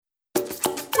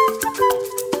This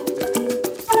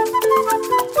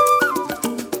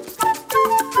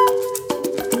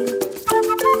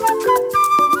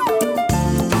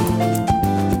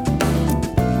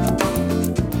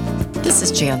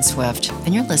is Jan Swift,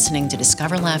 and you're listening to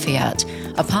Discover Lafayette,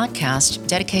 a podcast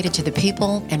dedicated to the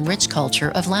people and rich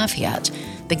culture of Lafayette,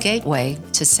 the gateway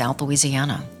to South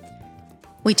Louisiana.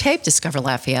 We tape Discover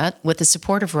Lafayette with the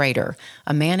support of Raider,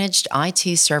 a managed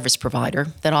IT service provider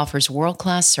that offers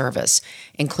world-class service,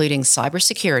 including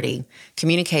cybersecurity,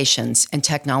 communications, and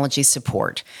technology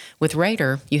support. With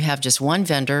Raider, you have just one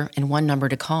vendor and one number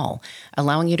to call,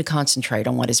 allowing you to concentrate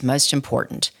on what is most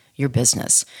important, your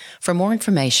business. For more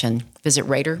information, visit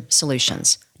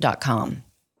RaiderSolutions.com.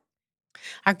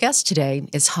 Our guest today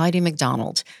is Heidi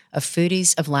McDonald of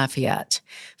Foodies of Lafayette.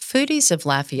 Foodies of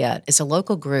Lafayette is a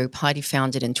local group Heidi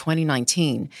founded in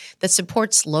 2019 that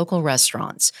supports local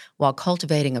restaurants while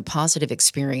cultivating a positive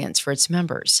experience for its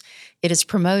members. It is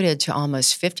promoted to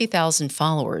almost 50,000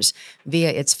 followers via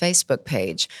its Facebook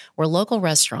page, where local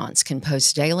restaurants can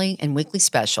post daily and weekly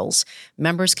specials,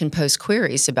 members can post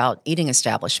queries about eating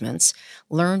establishments,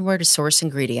 learn where to source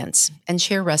ingredients, and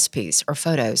share recipes or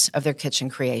photos of their kitchen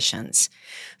creations.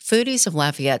 Foodies of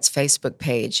Lafayette's Facebook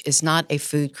page is not a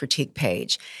food critique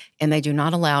page, and they do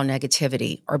not allow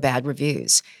negativity or bad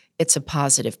reviews. It's a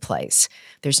positive place.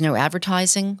 There's no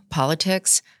advertising,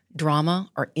 politics, drama,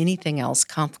 or anything else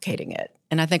complicating it.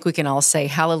 And I think we can all say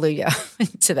hallelujah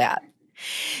to that.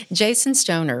 Jason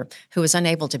Stoner, who was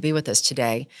unable to be with us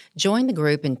today, joined the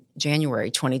group in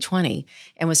January 2020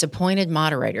 and was appointed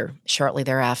moderator shortly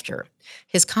thereafter.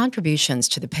 His contributions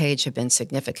to the page have been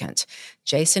significant.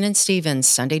 Jason and Steven's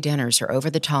Sunday dinners are over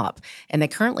the top, and they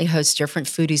currently host different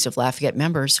Foodies of Lafayette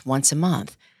members once a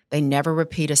month. They never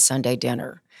repeat a Sunday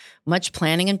dinner. Much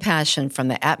planning and passion from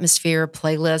the atmosphere,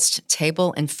 playlist,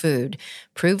 table, and food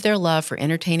prove their love for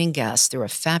entertaining guests through a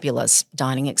fabulous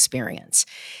dining experience.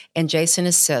 And Jason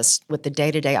assists with the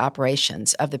day-to-day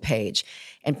operations of the page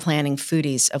and planning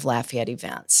Foodies of Lafayette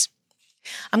events.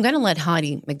 I'm going to let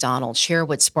Heidi McDonald share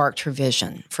what sparked her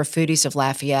vision for Foodies of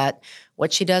Lafayette,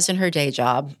 what she does in her day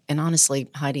job, and honestly,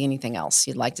 Heidi, anything else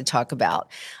you'd like to talk about.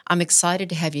 I'm excited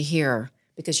to have you here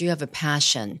because you have a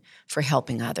passion for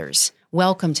helping others.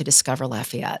 Welcome to Discover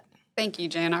Lafayette. Thank you,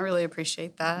 Jan. I really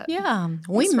appreciate that. Yeah.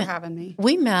 Thanks for having me.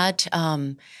 We met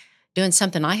doing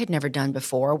something I had never done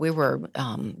before. We were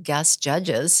guest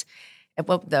judges at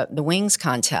the Wings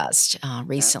contest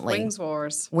recently. Wings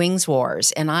Wars. Wings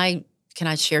Wars. And can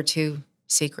I share two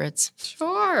secrets?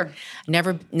 Sure.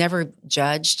 Never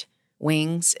judged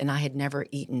wings, and I had never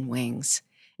eaten wings.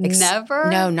 Never?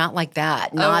 No, not like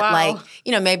that. Not like,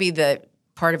 maybe the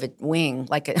part of a wing,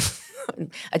 like a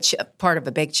part of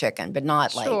a baked chicken, but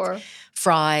not like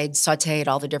fried, sauteed,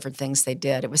 all the different things they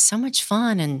did. It was so much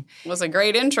fun. And it was a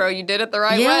great intro. You did it the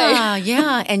right way.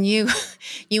 Yeah. And you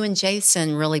and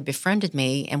Jason really befriended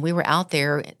me, and we were out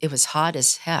there. It was hot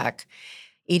as heck,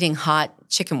 eating hot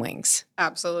chicken wings.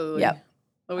 Absolutely. Yep.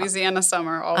 Louisiana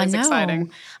summer, always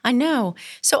exciting. I know.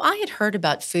 So I had heard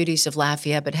about Foodies of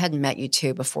Lafayette, but hadn't met you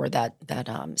two before that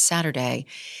Saturday.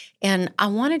 And I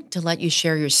wanted to let you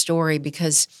share your story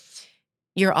because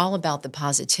you're all about the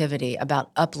positivity,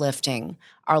 about uplifting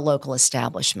our local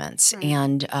establishments. Right.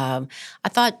 And I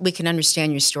thought we can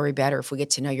understand your story better if we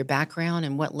get to know your background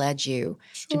and what led you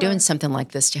to doing something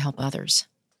like this to help others.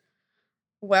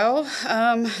 Well,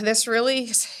 this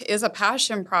really is a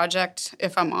passion project,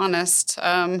 if I'm honest.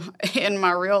 In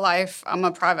my real life, I'm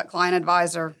a private client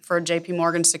advisor for JP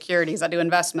Morgan Securities. I do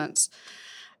investments.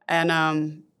 And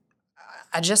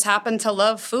I just happen to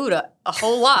love food a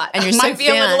whole lot. And you're might be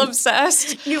a little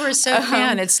obsessed. You were so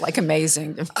fan. It's like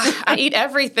amazing. I eat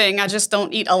everything. I just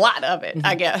don't eat a lot of it,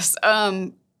 I guess.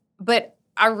 But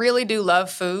I really do love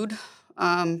food.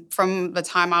 From the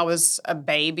time I was a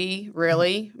baby,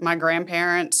 really. My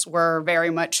grandparents were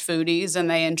very much foodies, and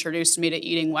they introduced me to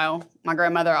eating well. My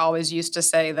grandmother always used to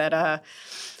say that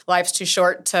life's too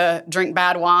short to drink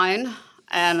bad wine,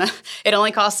 and it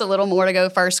only costs a little more to go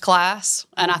first class.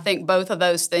 And I think both of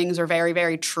those things are very,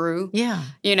 very true. Yeah.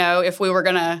 If we were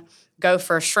going to go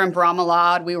for shrimp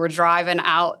remoulade, we were driving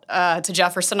out to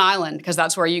Jefferson Island because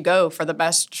that's where you go for the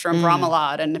best shrimp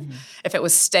remoulade. And if it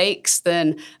was steaks,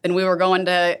 then we were going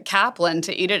to Kaplan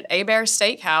to eat at Hebert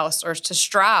Steakhouse or to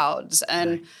Stroud's.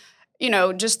 And,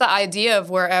 just the idea of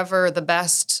wherever the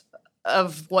best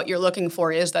of what you're looking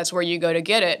for is, that's where you go to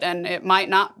get it. And it might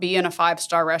not be in a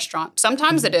 5-star restaurant.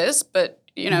 Sometimes it is, but,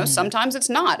 sometimes it's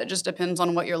not. It just depends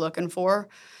on what you're looking for.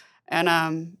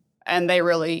 And they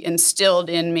really instilled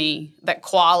in me that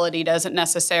quality doesn't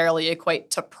necessarily equate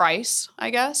to price,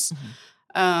 I guess.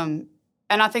 And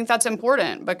I think that's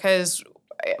important because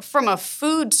from a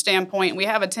food standpoint, we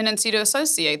have a tendency to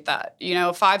associate that. You know,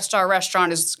 a 5-star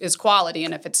restaurant is quality,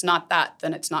 and if it's not that,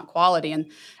 then it's not quality, and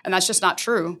that's just not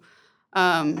true.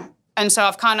 And so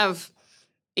I've kind of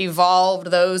evolved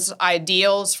those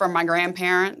ideals from my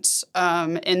grandparents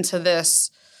into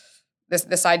this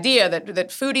idea that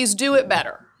foodies do it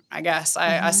better. I guess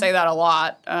I say that a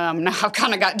lot. Now I've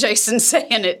kind of got Jason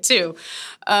saying it too,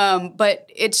 but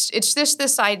it's just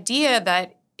this idea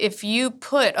that if you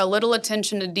put a little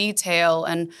attention to detail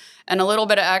and a little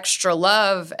bit of extra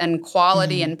love and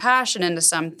quality and passion into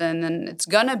something, then it's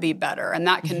gonna be better, and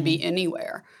that can be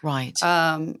anywhere. Right.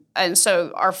 And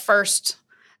so our first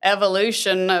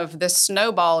evolution of this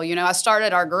snowball, you know, I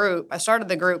started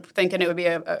the group thinking it would be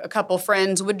a couple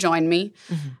friends would join me,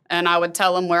 and I would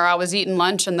tell them where I was eating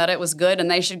lunch and that it was good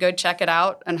and they should go check it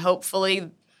out, and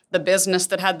hopefully the business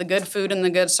that had the good food and the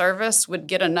good service would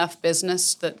get enough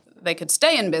business that they could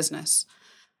stay in business.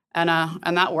 And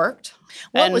that worked.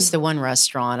 What was the one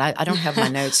restaurant? I don't have my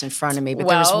notes in front of me, but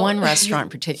there was one restaurant in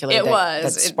particular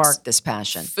that sparked this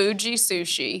passion. Fuji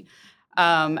Sushi.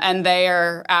 And they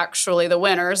are actually the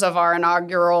winners of our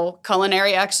inaugural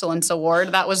Culinary Excellence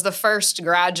Award. That was the first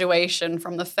graduation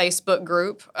from the Facebook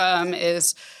group.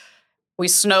 We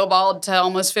snowballed to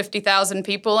almost 50,000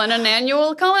 people in an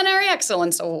annual Culinary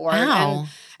Excellence Award. Wow.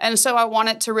 And so I want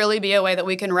it to really be a way that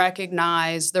we can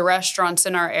recognize the restaurants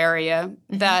in our area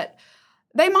that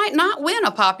they might not win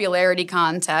a popularity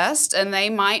contest and they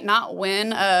might not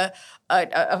win a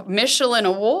Michelin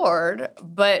award,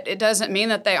 but it doesn't mean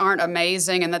that they aren't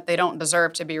amazing and that they don't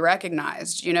deserve to be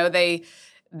recognized. You know, they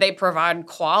provide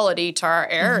quality to our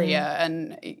area,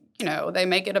 and you know, they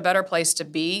make it a better place to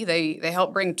be. They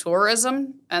help bring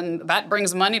tourism, and that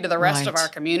brings money to the rest of our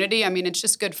community. I mean, it's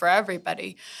just good for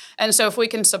everybody. And so if we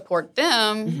can support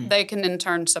them, they can in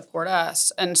turn support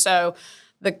us. And so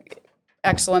the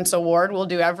Excellence Award we'll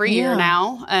do every year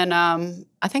now. And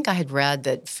I think I had read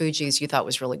that Fuji's you thought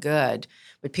was really good,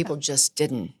 but people just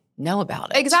didn't know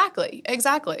about it. Exactly.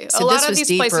 So a lot of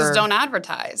these places don't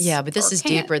advertise. Yeah, but this is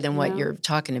deeper than what you're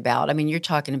talking about. I mean, you're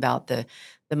talking about the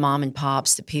mom and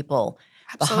pops, the people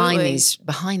behind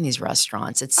these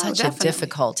restaurants. It's such a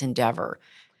difficult endeavor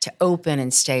to open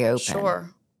and stay open. Sure.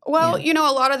 Well, you know,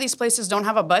 a lot of these places don't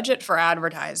have a budget for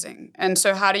advertising. And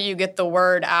so how do you get the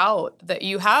word out that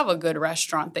you have a good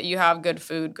restaurant, that you have good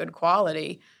food, good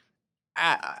quality?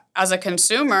 As a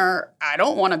consumer, I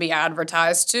don't want to be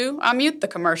advertised to. I mute the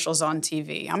commercials on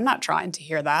TV. I'm not trying to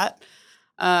hear that.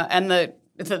 And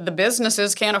the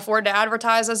businesses can't afford to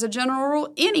advertise as a general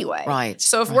rule anyway. Right.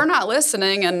 So if we're not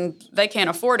listening and they can't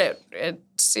afford it, it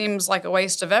seems like a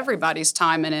waste of everybody's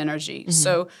time and energy.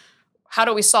 So how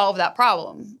do we solve that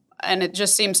problem? And it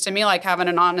just seems to me like having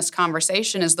an honest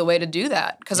conversation is the way to do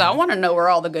that, because I want to know where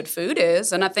all the good food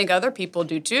is, and I think other people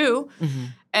do too.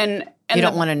 And you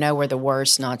don't want to know where the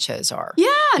worst nachos are. Yeah,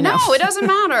 no, it doesn't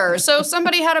matter. So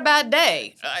somebody had a bad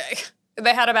day.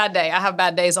 They had a bad day. I have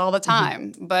bad days all the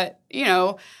time. But, you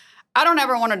know, I don't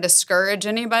ever want to discourage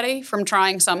anybody from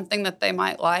trying something that they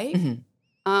might like.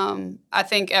 I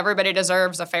think everybody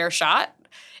deserves a fair shot.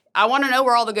 I want to know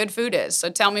where all the good food is. So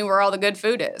tell me where all the good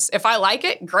food is. If I like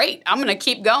it, great. I'm going to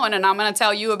keep going, and I'm going to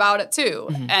tell you about it too.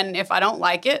 And if I don't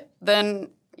like it, then,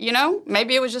 you know,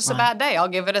 maybe it was just a bad day. I'll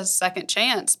give it a second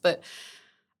chance. But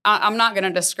I'm not going to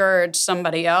discourage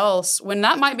somebody else when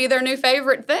that might be their new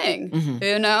favorite thing.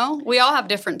 You know, we all have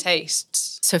different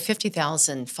tastes. So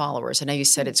 50,000 followers. I know you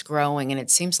said it's growing, and it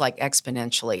seems like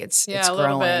exponentially it's a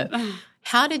growing. little bit.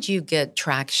 How did you get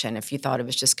traction if you thought it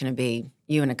was just going to be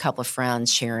you and a couple of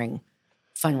friends sharing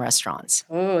fun restaurants?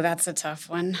 Oh, that's a tough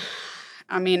one.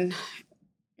 I mean,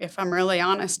 if I'm really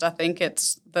honest, I think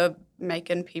it's the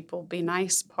making people be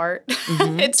nice part.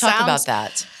 Talk about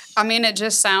that. I mean, it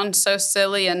just sounds so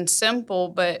silly and simple,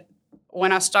 but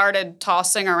when I started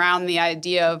tossing around the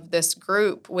idea of this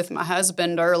group with my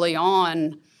husband early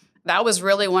on, that was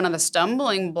really one of the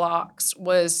stumbling blocks.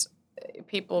 Was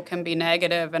people can be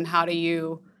negative, and how do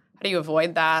you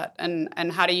avoid that,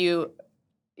 and how do you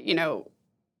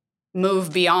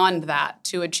move beyond that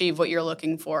to achieve what you're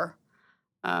looking for?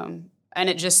 And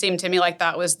it just seemed to me like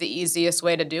that was the easiest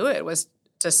way to do it, was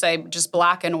to say just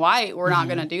black and white. We're not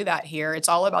going to do that here. It's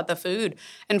all about the food,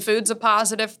 and food's a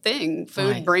positive thing.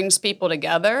 Food brings people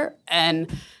together,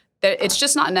 and it's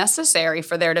just not necessary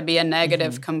for there to be a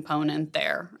negative component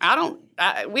there.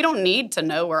 We don't need to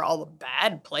know where all the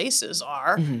bad places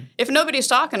are. If nobody's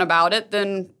talking about it,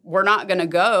 then we're not going to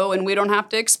go, and we don't have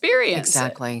to experience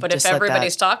it. But just if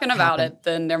everybody's talking about it,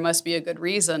 then there must be a good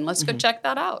reason. Let's go check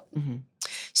that out.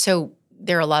 So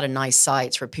there are a lot of nice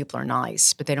sites where people are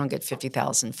nice, but they don't get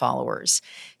 50,000 followers.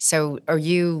 So are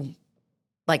you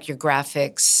like your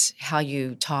graphics, how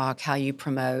you talk, how you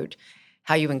promote,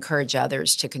 how you encourage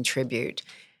others to contribute.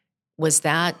 Was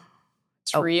that?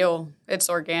 It's real. It's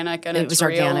organic, and It it's was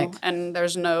real. organic. And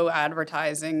there's no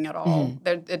advertising at all.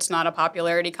 It's not a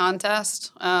popularity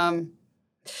contest.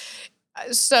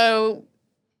 So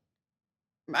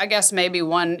I guess maybe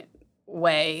one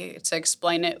way to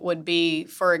explain it would be,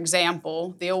 for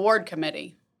example, the award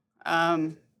committee.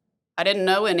 I didn't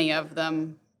know any of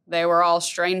them. They were all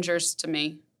strangers to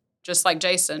me, just like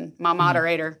Jason, my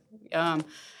moderator.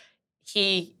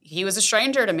 He was a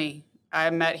stranger to me.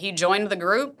 He joined the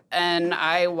group, and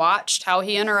I watched how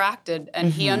he interacted,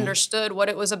 and he understood what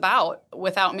it was about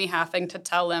without me having to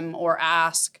tell him or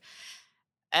ask.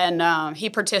 And he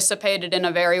participated in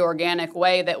a very organic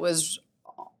way that was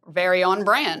very on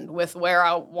brand with where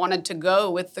I wanted to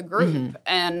go with the group.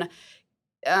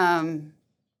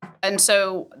 And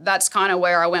so that's kind of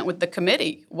where I went with the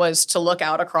committee, was to look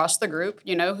out across the group,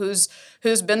 who's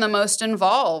been the most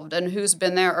involved and who's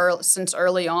been there since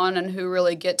early on and who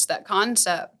really gets that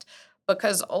concept.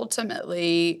 Because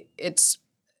ultimately, it's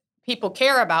people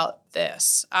care about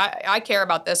this. I care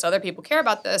about this. Other people care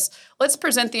about this. Let's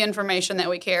present the information that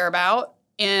we care about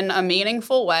in a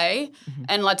meaningful way,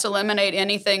 and let's eliminate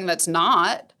anything that's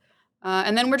not.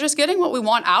 And then we're just getting what we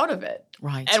want out of it.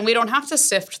 Right. And we don't have to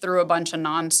sift through a bunch of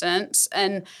nonsense.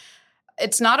 And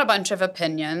it's not a bunch of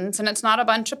opinions, and it's not a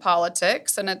bunch of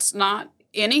politics, and it's not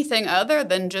anything other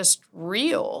than just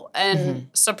real. And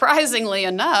surprisingly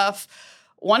enough,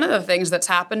 one of the things that's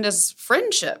happened is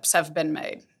friendships have been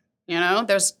made.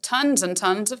 There's tons and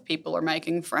tons of people are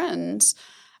making friends.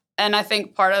 And I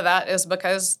think part of that is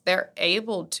because they're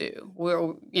able to.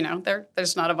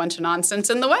 There's not a bunch of nonsense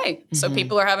in the way. So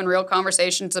people are having real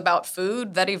conversations about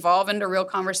food that evolve into real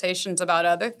conversations about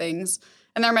other things,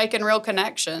 and they're making real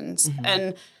connections.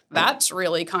 And that's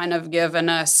really kind of given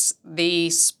us the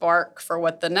spark for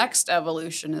what the next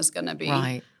evolution is going to be.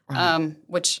 Right.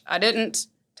 Which I didn't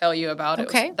tell you about.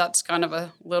 Okay. That's kind of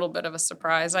a little bit of a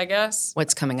surprise, I guess.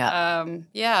 What's coming up?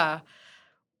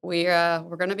 We're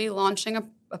going to be launching a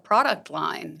product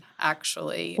line,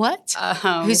 actually. What?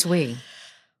 Who's we?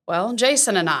 Well,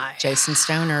 Jason and I. Jason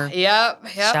Stoner. Yep.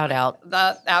 Shout out.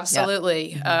 That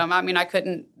absolutely. Yep. I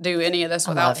couldn't do any of this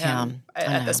without him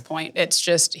at this point. It's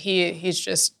just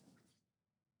he's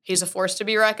a force to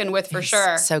be reckoned with for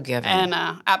sure. So giving. And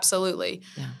absolutely.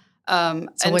 Yeah.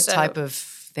 So what type of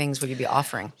things will you be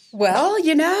offering? Well,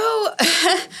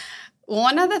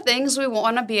 one of the things we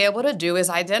want to be able to do is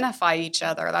identify each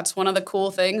other. That's one of the cool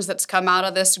things that's come out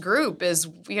of this group is,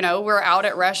 we're out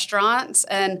at restaurants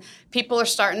and people are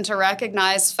starting to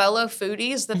recognize fellow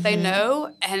foodies that they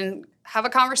know and have a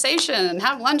conversation and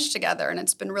have lunch together. And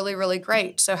it's been really, really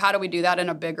great. So how do we do that in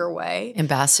a bigger way?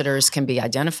 Ambassadors can be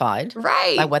identified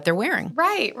by what they're wearing.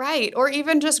 Right. Or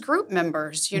even just group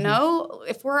members,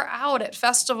 if we're out at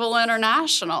Festival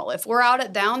International, if we're out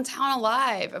at Downtown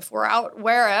Alive, if we're out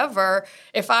wherever,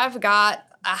 if I've got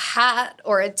a hat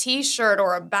or a T-shirt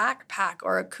or a backpack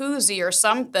or a koozie or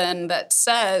something that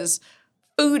says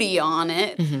foodie on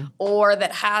it or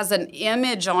that has an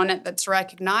image on it that's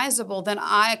recognizable, then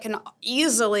I can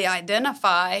easily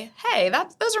identify, hey,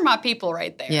 those are my people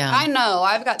right there. Yeah. I know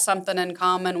I've got something in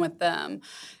common with them.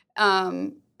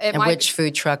 Which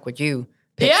food truck would you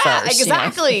pick first?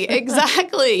 Yeah,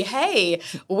 exactly. Hey,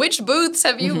 which booths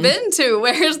have you been to?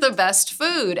 Where's the best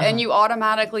food? And you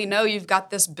automatically know you've got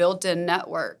this built-in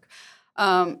network.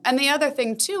 And the other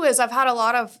thing, too, is I've had a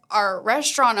lot of our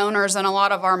restaurant owners and a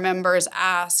lot of our members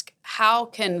ask, how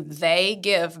can they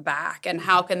give back and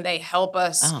how can they help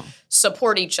us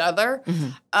support each other?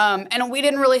 And we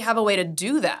didn't really have a way to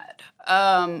do that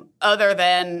other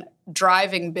than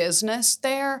driving business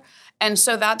there. And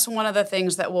so that's one of the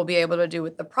things that we'll be able to do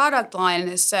with the product line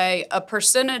is say a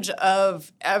percentage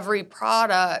of every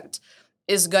product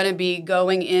is going to be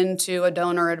going into a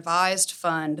donor-advised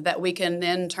fund that we can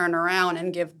then turn around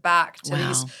and give back to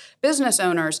these business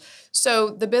owners. So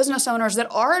the business owners that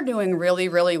are doing really,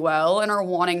 really well and are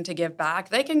wanting to give back,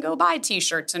 they can go buy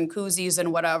T-shirts and koozies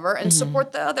and whatever and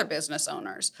support the other business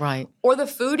owners. Right. Or the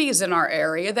foodies in our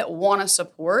area that want to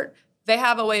support, they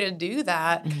have a way to do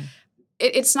that.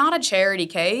 It's not a charity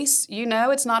case.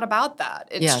 It's not about that.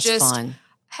 It's just fun.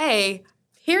 Hey,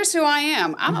 here's who I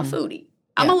am. I'm a foodie.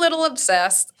 I'm a little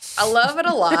obsessed. I love it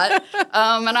a lot.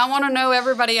 And I want to know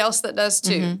everybody else that does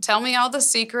too. Tell me all the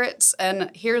secrets. And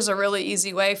here's a really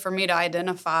easy way for me to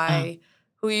identify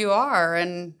who you are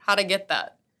and how to get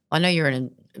that. I know you're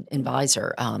an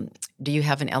advisor. Do you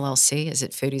have an LLC? Is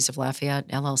it Foodies of Lafayette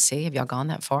LLC? Have y'all gone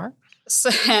that far? So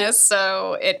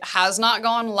it has not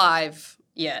gone live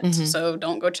yet. So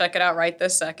don't go check it out right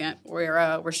this second.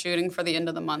 We're shooting for the end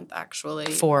of the month,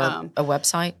 actually. For a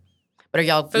website? But are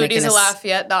y'all making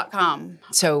Foodies.Lafayette.com.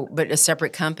 So, but a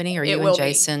separate company? Or you and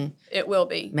Jason? It will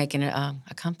be. Making it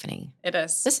a company? It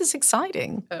is. This is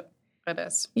exciting. It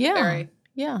is. Yeah. Very,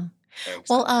 yeah. very exciting.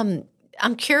 Well,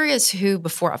 I'm curious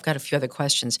before I've got a few other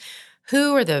questions,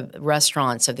 who are the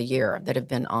restaurants of the year that have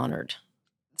been honored?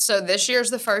 So this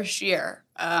year's the first year.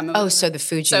 So the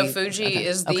Fuji. So Fuji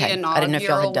is the inaugural I didn't know if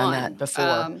y'all had done one. that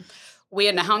before. We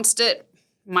announced it.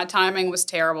 My timing was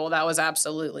terrible. That was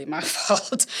absolutely my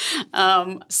fault.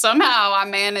 Somehow I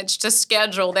managed to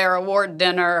schedule their award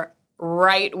dinner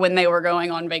right when they were going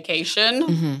on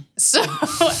vacation. So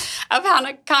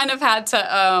I've kind of had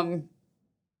to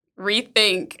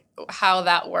rethink how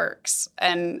that works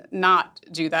and not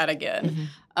do that again.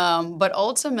 But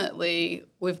ultimately,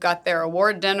 we've got their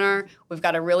award dinner. We've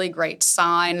got a really great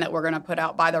sign that we're going to put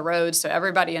out by the road so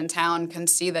everybody in town can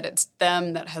see that it's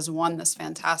them that has won this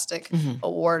fantastic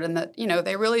award and that,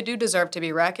 they really do deserve to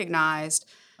be recognized.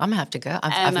 I'm going to have to go.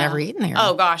 I've never eaten there.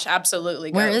 Oh, gosh,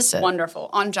 absolutely. Where is it? Wonderful.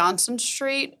 On Johnson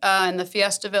Street in the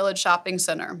Fiesta Village Shopping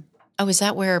Center. Oh, is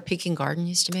that where Peking Garden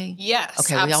used to be? Yes,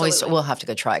 okay, absolutely. we'll have to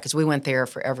go try it because we went there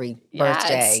for every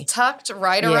birthday. It's tucked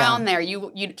right around there. You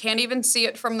can't even see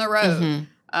it from the road.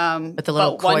 But the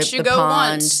little once you go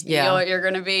pond, once, you're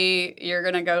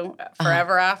gonna go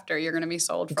forever after. You're gonna be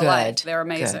sold for life. They're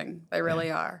amazing. Good. They really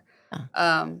are.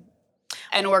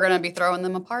 And we're going to be throwing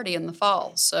them a party in the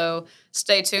fall. So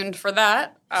stay tuned for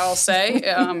that, I'll say.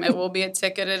 It will be a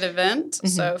ticketed event.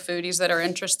 So foodies that are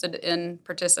interested in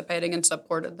participating and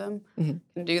supported them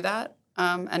can do that.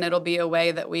 And it'll be a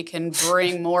way that we can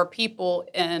bring more people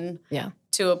in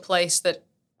to a place that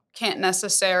can't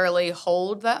necessarily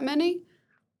hold that many.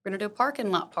 We're going to do a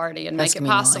parking lot party and make it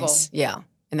possible. Nice. Yeah,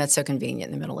 and that's so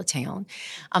convenient in the middle of town.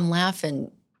 I'm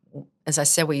laughing. As I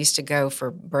said, we used to go for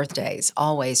birthdays,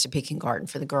 always to Peking Garden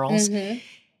for the girls.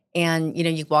 And,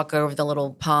 you walk over the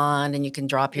little pond and you can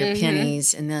drop your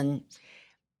pennies. And then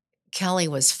Kelly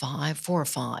was 4 or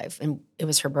 5, and it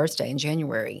was her birthday in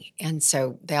January. And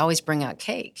so they always bring out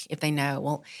cake if they know.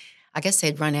 Well, I guess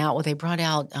they'd run out. Well, they brought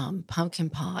out pumpkin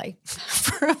pie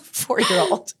for a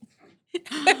 4-year-old.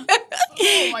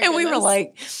 And we were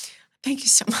like, thank you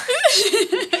so much.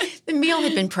 The meal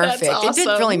had been perfect. That's awesome. It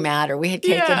didn't really matter. We had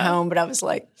cake at home, but I was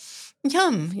like,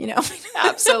 yum,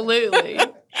 Absolutely.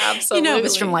 Absolutely. It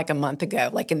was from like a month ago,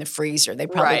 like in the freezer. They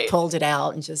probably pulled it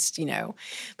out and just,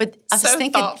 But I was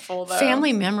thinking, thoughtful,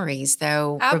 family memories,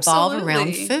 though, revolve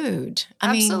around food.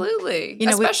 I mean,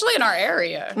 especially in our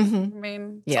area. I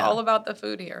mean, it's all about the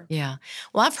food here. Yeah.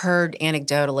 Well, I've heard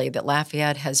anecdotally that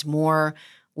Lafayette has more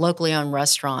locally owned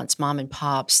restaurants, mom and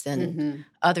pops, than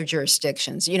other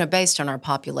jurisdictions, based on our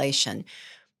population.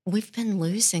 We've been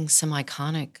losing some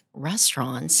iconic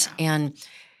restaurants. And,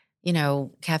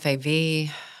 Cafe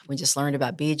V, we just learned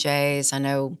about BJ's. I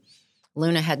know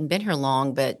Luna hadn't been here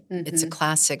long, but it's a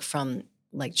classic from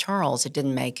Lake Charles. It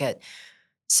didn't make it.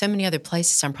 So many other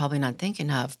places I'm probably not thinking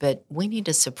of, but we need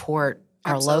to support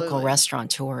our local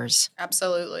restaurateurs.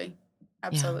 Absolutely.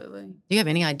 Absolutely. Do you have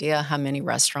any idea how many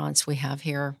restaurants we have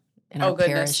here in our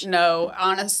parish? No.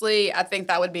 Honestly, I think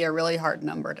that would be a really hard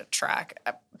number to track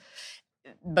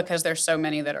because there's so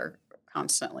many that are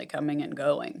constantly coming and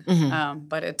going.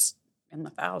 But it's in the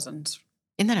thousands.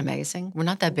 Isn't that amazing? We're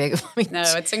not that big. No,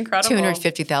 it's incredible.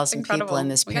 250,000 people in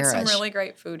this parish. We got some really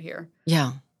great food here.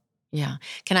 Yeah. Yeah.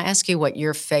 Can I ask you what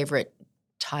your favorite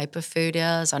type of food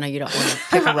is? I know you don't want to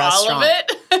pick a restaurant. All of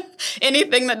it.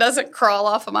 Anything that doesn't crawl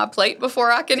off of my plate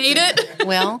before I can eat it.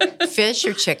 Well, fish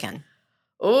or chicken?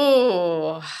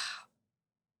 Ooh.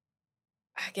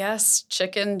 I guess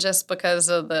chicken, just because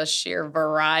of the sheer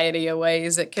variety of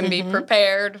ways it can be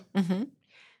prepared.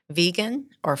 Vegan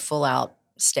or full-out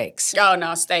steaks? Oh,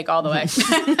 no, steak all the way.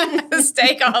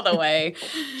 Steak all the way.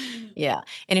 Yeah.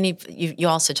 And you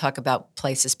also talk about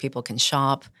places people can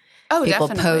shop. Oh, people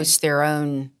definitely. Post their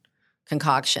own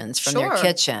concoctions from their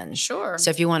kitchen. Sure. So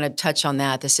if you want to touch on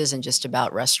that, this isn't just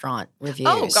about restaurant reviews.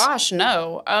 Oh, gosh,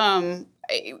 no.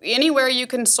 Anywhere you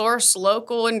can source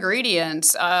local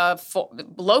ingredients,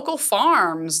 local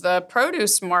farms, the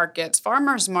produce markets,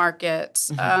 farmers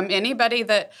markets, anybody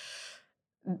that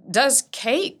does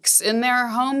cakes in their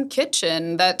home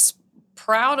kitchen that's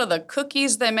proud of the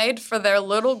cookies they made for their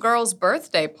little girl's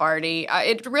birthday party.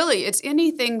 It's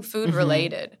anything food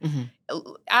related.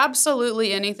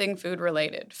 Absolutely anything food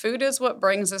related. Food is what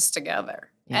brings us together.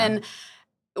 Yeah. And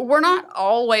we're not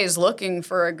always looking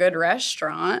for a good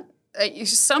restaurant.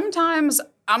 Sometimes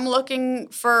I'm looking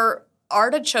for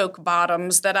artichoke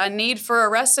bottoms that I need for a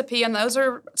recipe, and those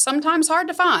are sometimes hard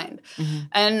to find.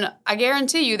 And I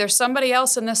guarantee you there's somebody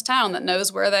else in this town that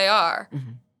knows where they are.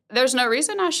 There's no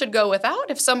reason I should go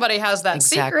without if somebody has that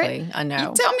secret. I know.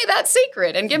 You tell me that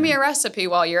secret and give me a recipe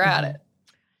while you're at it.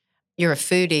 You're a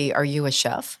foodie. Are you a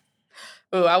chef?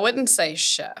 Ooh, I wouldn't say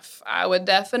chef. I would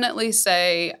definitely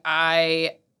say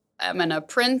I am an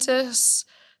apprentice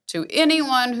to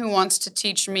anyone who wants to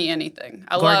teach me anything.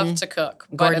 I love to cook.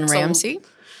 Gordon Ramsay?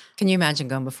 Can you imagine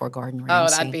going before Gordon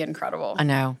Ramsay? Oh, that'd be incredible. I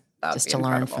know. That'd just be to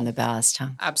incredible. Learn from the best, huh?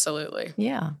 Absolutely.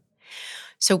 Yeah.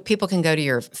 So people can go to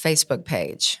your Facebook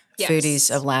page, Yes.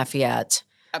 Foodies of Lafayette.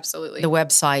 Absolutely. The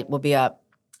website will be up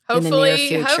in the near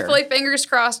future. Hopefully, fingers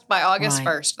crossed by August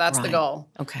 1st. That's the goal.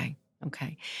 Okay.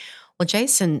 Well,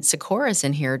 Jason Sikora's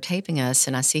in here taping us,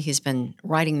 and I see he's been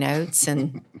writing notes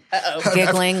and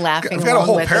giggling, laughing I've got a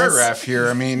whole with paragraph us. here.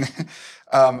 I mean,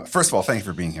 first of all, thank you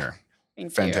for being here.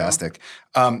 Thank Fantastic.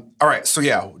 All right. So,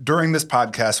 yeah, during this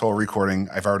podcast whole recording,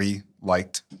 I've already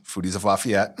liked Foodies of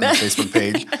Lafayette on the Facebook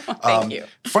page. Thank you.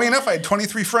 Funny enough, I had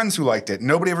 23 friends who liked it.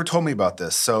 Nobody ever told me about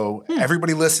this. So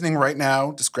everybody listening right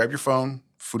now, just grab your phone.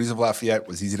 Foodies of Lafayette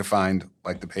was easy to find,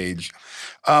 like the page.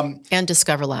 And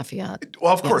Discover Lafayette.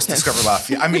 Well, of course, Discover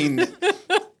Lafayette. I mean,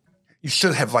 you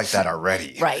should have liked that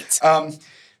already. Right.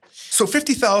 So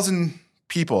 50,000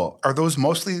 people, are those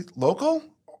mostly local?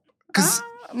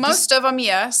 Most of them,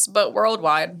 yes, but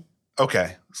worldwide. Okay.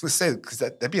 I was going to say, because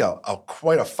that'd be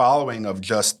quite a following of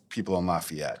just people in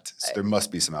Lafayette. So there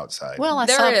must be some outside. Well,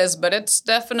 There is, but it's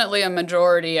definitely a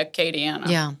majority Acadiana.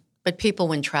 Yeah. But people,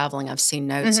 when traveling, I've seen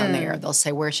notes on there. They'll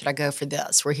say, where should I go for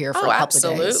this? We're here for a couple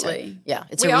of days. Absolutely. So, yeah,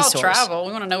 it's we a resource. all travel.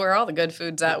 We want to know where all the good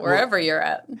food's at, wherever you're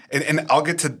at. And I'll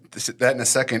get to that in a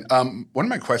second. One of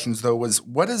my questions, though, was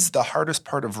what is the hardest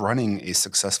part of running a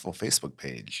successful Facebook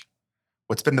page?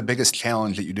 What's been the biggest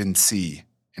challenge that you didn't see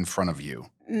in front of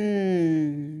you?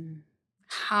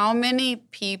 How many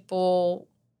people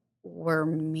were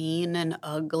mean and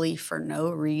ugly for no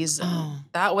reason? Oh.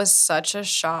 That was such a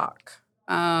shock.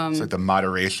 So the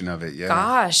moderation of it, yeah.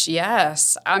 Gosh,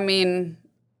 yes. I mean,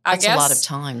 That's I guess a lot of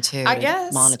time, too, I to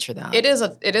guess monitor that. It is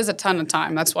a ton of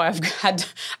time. That's why I've got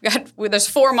there's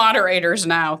 4 moderators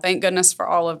now. Thank goodness for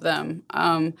all of them.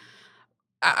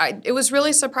 It was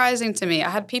really surprising to me. I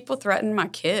had people threaten my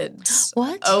kids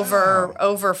What?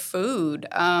 over food,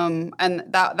 and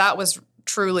that was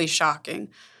truly shocking.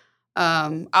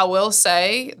 I will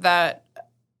say that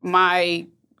my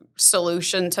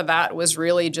solution to that was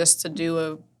really just to do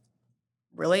a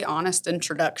really honest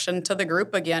introduction to the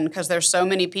group again, because there's so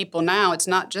many people now. It's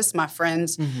not just my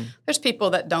friends. There's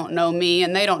people that don't know me,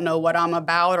 and they don't know what I'm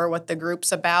about or what the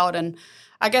group's about. And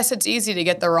I guess it's easy to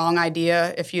get the wrong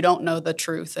idea if you don't know the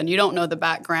truth and you don't know the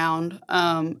background.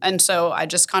 And so I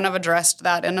just kind of addressed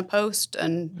that in a post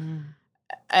and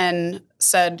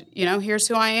said, here's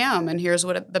who I am and here's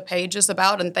what the page is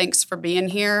about, and thanks for being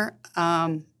here.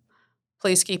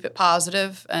 Please keep it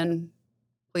positive and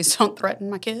please don't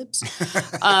threaten my kids.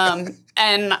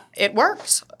 And it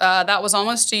worked. That was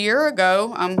almost a year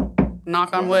ago.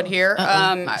 Knock on wood here.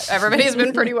 Everybody's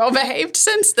been pretty well behaved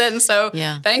since then. So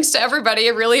thanks to everybody.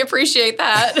 I really appreciate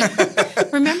that.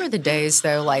 Remember the days,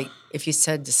 though, like if you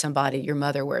said to somebody, your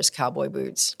mother wears army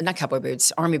boots.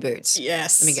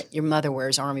 Yes. Let me get, your mother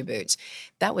wears army boots.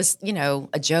 That was,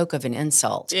 a joke of an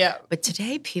insult. Yeah. But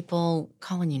today, people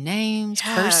calling you names,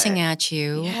 cursing at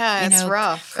you. Yeah, it's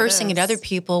rough. Cursing at other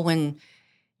people when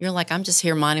you're like, I'm just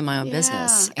here minding my own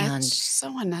business. And it's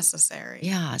so unnecessary.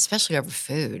 yeah, especially over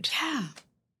food. Yeah.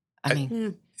 I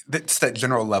mean, It's that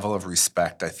general level of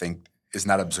respect, I think, is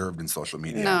not observed in social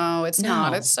media. No, it's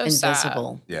not. It's so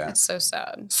invisible. sad. Yeah. It's so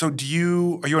sad. So are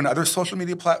you on other social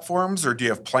media platforms, or do you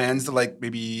have plans to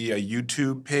maybe a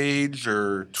YouTube page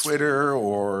or Twitter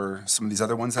or some of these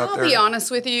other ones out there? I'll be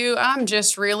honest with you. I'm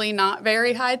just really not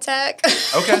very high tech.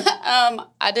 Okay.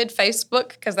 I did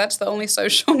Facebook because that's the only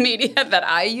social media that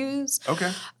I use.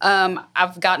 Okay.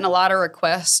 I've gotten a lot of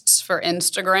requests for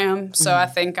Instagram, so I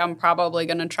think I'm probably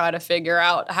going to try to figure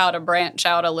out how to branch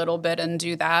out a little bit and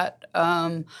do that.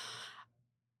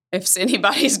 If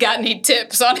anybody's got any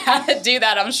tips on how to do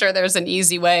that, I'm sure there's an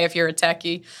easy way if you're a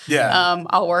techie. Yeah.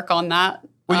 I'll work on that.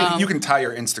 Well, you can tie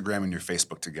your Instagram and your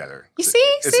Facebook together. You see?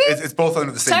 It's both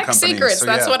under the same Tech company. secrets. So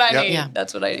That's what I need. Yeah.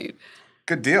 That's what I need.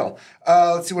 Good deal.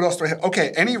 Let's see, what else do I have?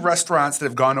 Okay, any restaurants that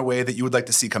have gone away that you would like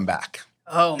to see come back?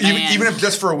 Oh, man. Even if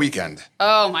just for a weekend.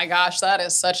 Oh, my gosh. That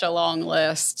is such a long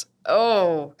list.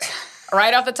 Oh,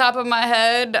 right off the top of my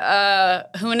head,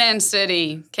 Hunan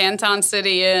City, Canton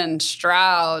City Inn,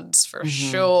 Stroud's for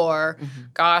sure.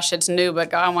 Gosh, it's new,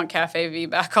 but God, I want Cafe V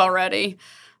back already.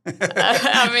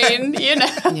 I mean,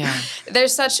 Yeah.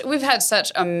 we've had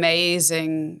such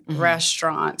amazing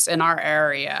restaurants in our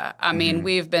area. I mean,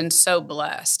 we've been so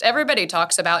blessed. Everybody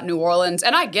talks about New Orleans,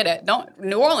 and I get it.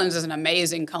 New Orleans is an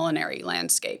amazing culinary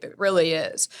landscape. It really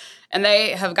is. And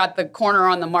they have got the corner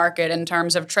on the market in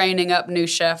terms of training up new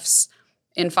chefs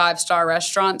in 5-star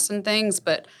restaurants and things.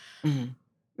 But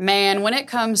man, when it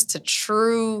comes to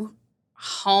true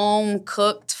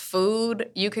home-cooked food,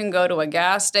 you can go to a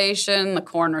gas station, the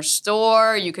corner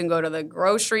store, you can go to the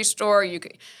grocery store,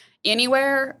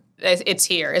 anywhere, it's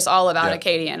here. It's all about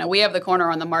Acadiana. We have the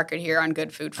corner on the market here on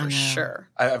good food for sure.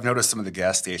 I've noticed some of the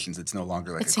gas stations, it's no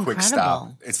longer like It's a quick incredible.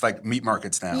 stop. It's like meat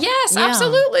markets now. Yes,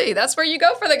 absolutely. That's where you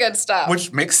go for the good stuff.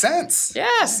 Which makes sense.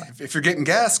 Yes. If you're getting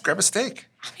gas, grab a steak.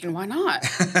 I mean, why not?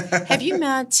 Have you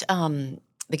met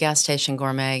the gas station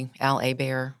gourmet, Al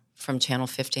Abear from Channel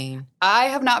 15? I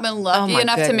have not been lucky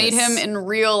enough to meet him in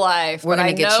real life, but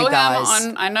I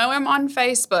know him on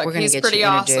Facebook. We're going to get pretty you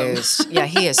introduced. awesome. Yeah,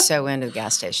 he is so into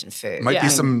gas station food. Might be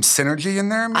some synergy in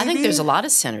there, maybe? I think there's a lot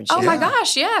of synergy. Oh my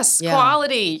gosh, yes. Yeah.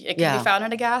 Quality. It can be found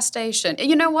at a gas station. And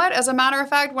you know what? As a matter of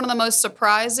fact, one of the most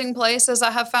surprising places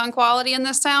I have found quality in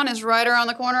this town is right around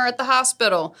the corner at the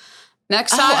hospital.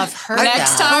 Next time, I've heard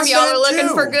that. time y'all are looking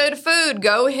too. for good food,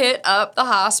 go hit up the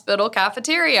hospital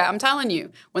cafeteria. I'm telling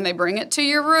you, when they bring it to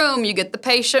your room, you get the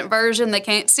patient version. They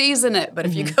can't season it. But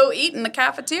if you go eat in the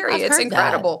cafeteria, I've it's heard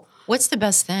incredible. that. What's the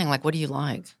best thing? Like, what do you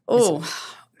like? Oh,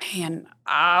 man.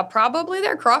 Probably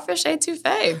their crawfish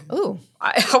etouffee. Ooh,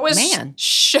 I was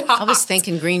shocked. I was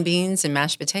thinking green beans and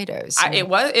mashed potatoes.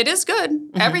 It is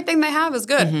good. Everything they have is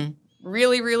good.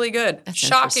 Really, really good. That's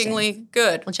Shockingly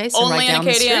good. Well, Jason, Only right in down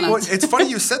the street. Acadiana. Well, it's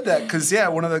funny you said that because,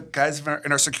 one of the guys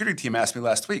in our security team asked me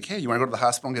last week, hey, you want to go to the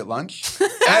hospital and get lunch? And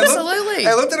Absolutely.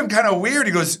 I looked at him kind of weird.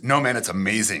 He goes, no, man, it's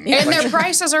amazing. And their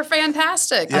prices are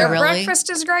fantastic. Yeah. Their Oh, really? breakfast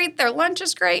is great. Their lunch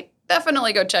is great.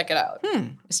 Definitely go check it out.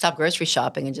 Stop grocery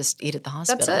shopping and just eat at the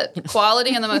hospital. That's it.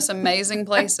 Quality in the most amazing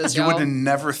places, You y'all. would have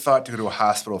never thought to go to a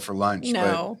hospital for lunch.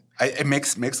 No. But it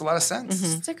makes a lot of sense.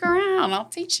 Stick around. I'll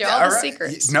teach you all the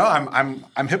secrets. No,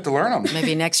 I'm hip to learn them.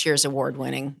 Maybe next year's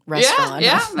award-winning restaurant.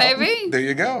 Yeah, maybe. There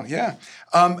you go. Yeah.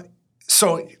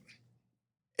 So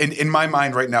in my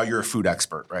mind right now, you're a food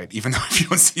expert, right? Even though you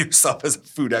don't see yourself as a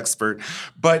food expert.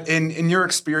 But in your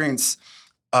experience,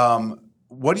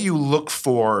 what do you look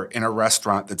for in a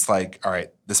restaurant that's like, all right,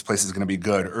 this place is going to be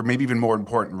good, or maybe even more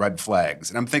important, red flags?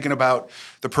 And I'm thinking about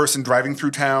the person driving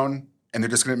through town and they're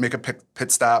just going to make a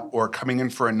pit stop, or coming in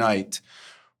for a night.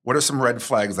 What are some red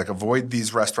flags? Like, avoid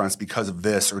these restaurants because of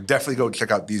this, or definitely go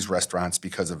check out these restaurants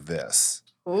because of this?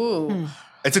 Ooh.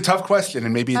 It's a tough question,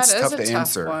 and maybe it's tough to tough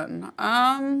answer. one.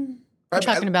 You're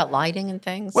talking about lighting and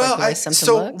things? Well, like the way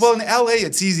something looks? in LA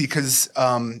it's easy because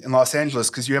in Los Angeles,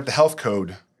 because you have the health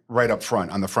code right up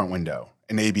front on the front window,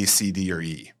 an A, B, C, D, or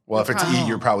E. Well, if it's E,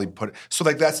 you're probably so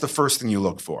like that's the first thing you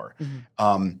look for.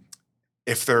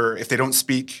 If they don't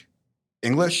speak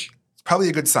English, it's probably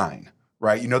a good sign,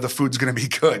 right? You know the food's going to be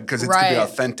good because it's going to be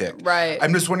authentic. Right.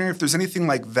 I'm just wondering if there's anything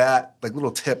like that, like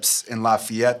little tips in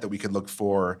Lafayette that we could look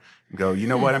for and go, you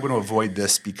know what, I'm going to avoid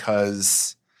this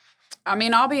because. I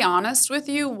mean, I'll be honest with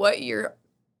you. What you're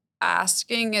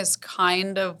asking is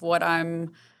kind of what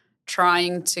I'm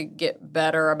trying to get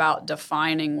better about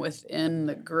defining within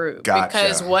the group. Gotcha.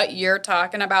 Because what you're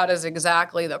talking about is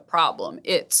exactly the problem.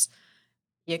 It's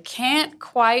you can't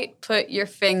quite put your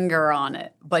finger on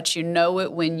it, but you know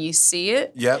it when you see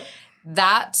it. Yep.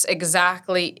 That's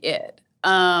exactly it.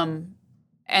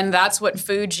 And that's what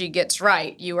Fuji gets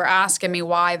right. You were asking me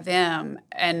why them,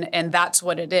 and that's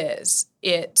what it is.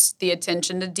 It's the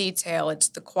attention to detail. It's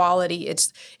the quality.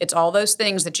 It's all those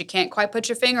things that you can't quite put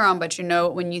your finger on, but you know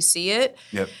it when you see it.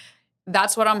 Yep.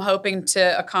 That's what I'm hoping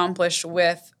to accomplish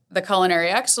with the Culinary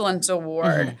Excellence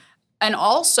Award. And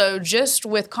also just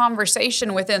with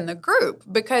conversation within the group.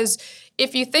 Because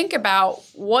if you think about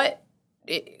what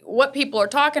people are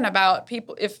talking about,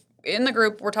 if in the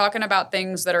group we're talking about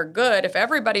things that are good, if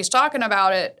everybody's talking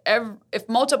about it, if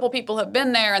multiple people have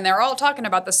been there and they're all talking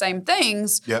about the same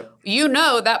things, you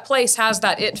know that place has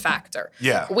that it factor.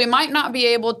 Yeah. We might not be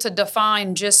able to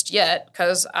define just yet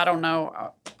because, I don't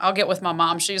know, I'll get with my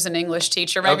mom. She's an English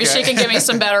teacher. Maybe she can give me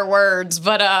some better words.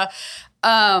 But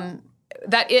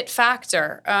that it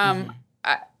factor.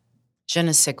 Je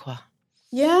ne sais quoi.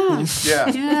 Yeah.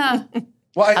 Yeah.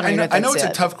 Well, I know it's a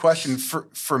it. tough question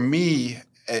for me,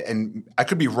 and I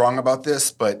could be wrong about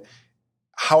this, but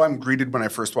how I'm greeted when I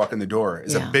first walk in the door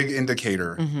is a big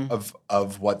indicator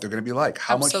of what they're going to be like.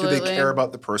 How much do they care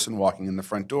about the person walking in the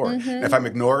front door? And if I'm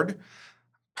ignored,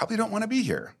 probably don't want to be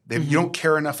here. You don't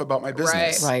care enough about my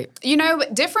business. Right. You know,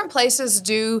 different places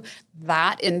do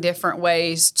that in different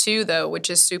ways too, though, which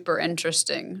is super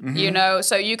interesting. You know,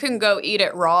 so you can go eat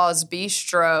at Raw's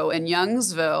Bistro in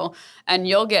Youngsville, and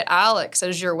you'll get Alex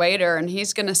as your waiter, and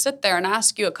he's going to sit there and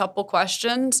ask you a couple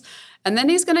questions, and then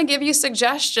he's going to give you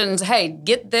suggestions. Hey,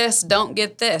 get this, don't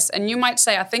get this. And you might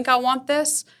say, I think I want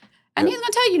this. And he's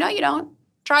going to tell you, no, you don't.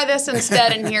 Try this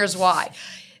instead, and here's why.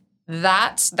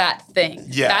 That's that thing.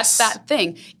 Yes. That's that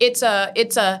thing. It's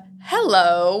a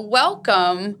hello,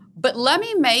 welcome, but let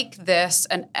me make this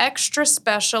an extra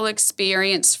special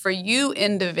experience for you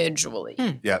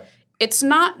individually. Yep. It's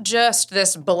not just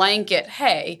this blanket,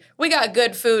 hey, we got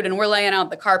good food and we're laying out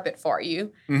the carpet for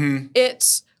you.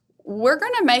 It's, we're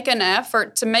going to make an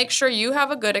effort to make sure you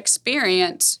have a good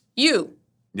experience, you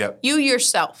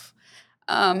yourself.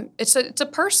 It's a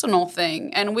personal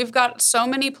thing, and we've got so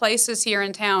many places here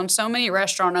in town, so many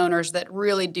restaurant owners that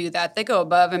really do that. They go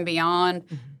above and beyond.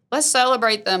 Let's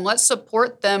celebrate them. Let's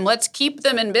support them. Let's keep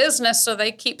them in business so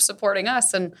they keep supporting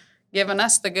us and giving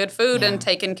us the good food and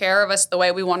taking care of us the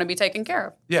way we want to be taken care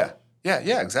of. Yeah,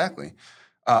 exactly.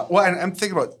 Well, and I'm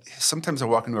thinking about, sometimes I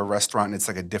walk into a restaurant and it's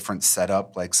like a different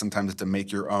setup. Like sometimes to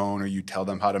make your own, or you tell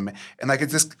them how to make, and like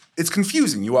it's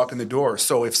confusing. You walk in the door.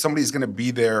 So if somebody's going to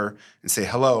be there and say,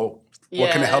 hello,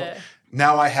 what can I help?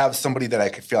 Now I have somebody that I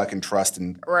feel I can trust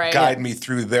and guide me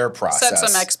through their process. Set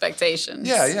some expectations.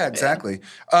 Yeah, exactly.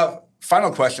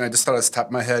 Final question. I just thought it was top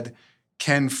of my head.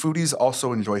 Can foodies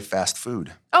also enjoy fast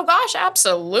food? Oh, gosh,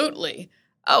 absolutely.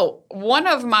 Oh, one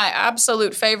of my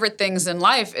absolute favorite things in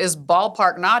life is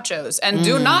ballpark nachos. And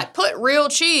do not put real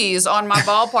cheese on my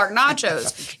ballpark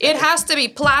nachos. It has to be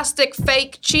plastic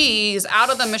fake cheese out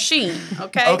of the machine,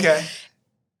 okay? Okay.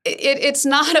 It's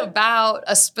not about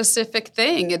a specific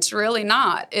thing. It's really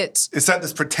not. It's not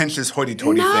this pretentious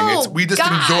hoity-toity thing. We just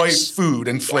enjoy food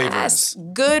and flavors. Yes,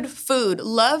 good food.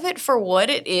 Love it for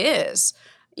what it is.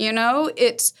 You know,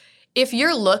 if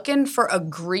you're looking for a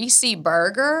greasy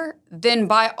burger, then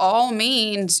by all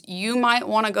means, you might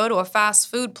want to go to a fast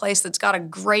food place that's got a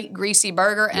great greasy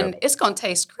burger, and it's going to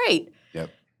taste great. Yep.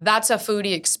 That's a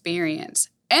foodie experience.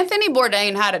 Anthony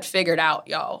Bourdain had it figured out,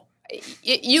 y'all.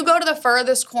 You go to the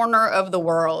furthest corner of the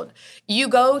world. You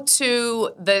go to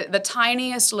the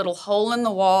tiniest little hole in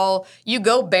the wall. You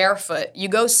go barefoot. You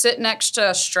go sit next to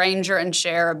a stranger and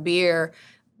share a beer.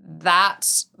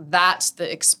 That's the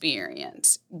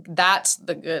experience. That's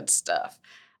the good stuff.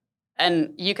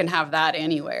 And you can have that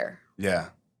anywhere. Yeah.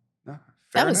 No,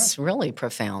 that was really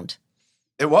profound.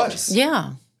 It was.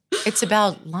 Yeah. It's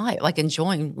about life, like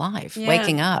enjoying life,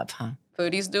 waking up, huh?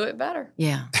 Foodies do it better.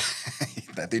 Yeah.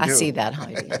 That they do. I see that,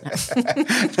 Heidi.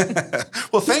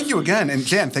 Well, thank you again. And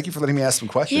Jan, thank you for letting me ask some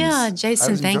questions. Yeah,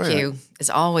 Jason, thank you, as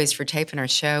always, for taping our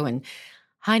show. And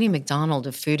Heidi McDonald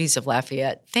of Foodies of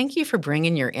Lafayette, thank you for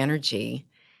bringing your energy.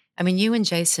 I mean, you and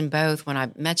Jason both, when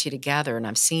I met you together and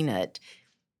I've seen it,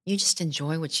 you just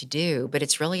enjoy what you do, but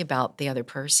it's really about the other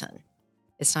person.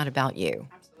 It's not about you.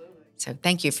 Absolutely. So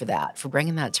thank you for that, for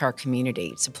bringing that to our community.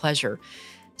 It's a pleasure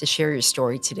to share your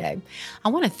story today. I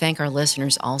want to thank our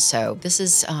listeners also. This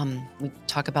is, we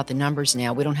talk about the numbers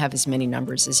now. We don't have as many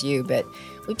numbers as you, but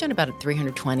we've done about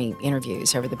 320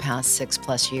 interviews over the past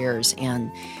 6+ years.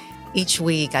 And each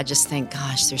week, I just think,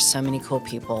 gosh, there's so many cool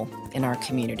people in our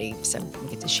community. So we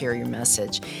get to share your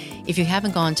message. If you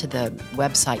haven't gone to the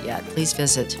website yet, please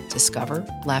visit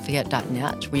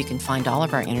discoverlafayette.net, where you can find all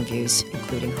of our interviews,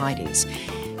 including Heidi's.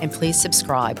 And please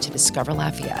subscribe to Discover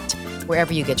Lafayette,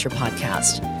 wherever you get your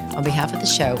podcast. On behalf of the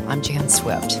show, I'm Jan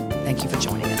Swift. Thank you for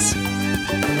joining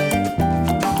us.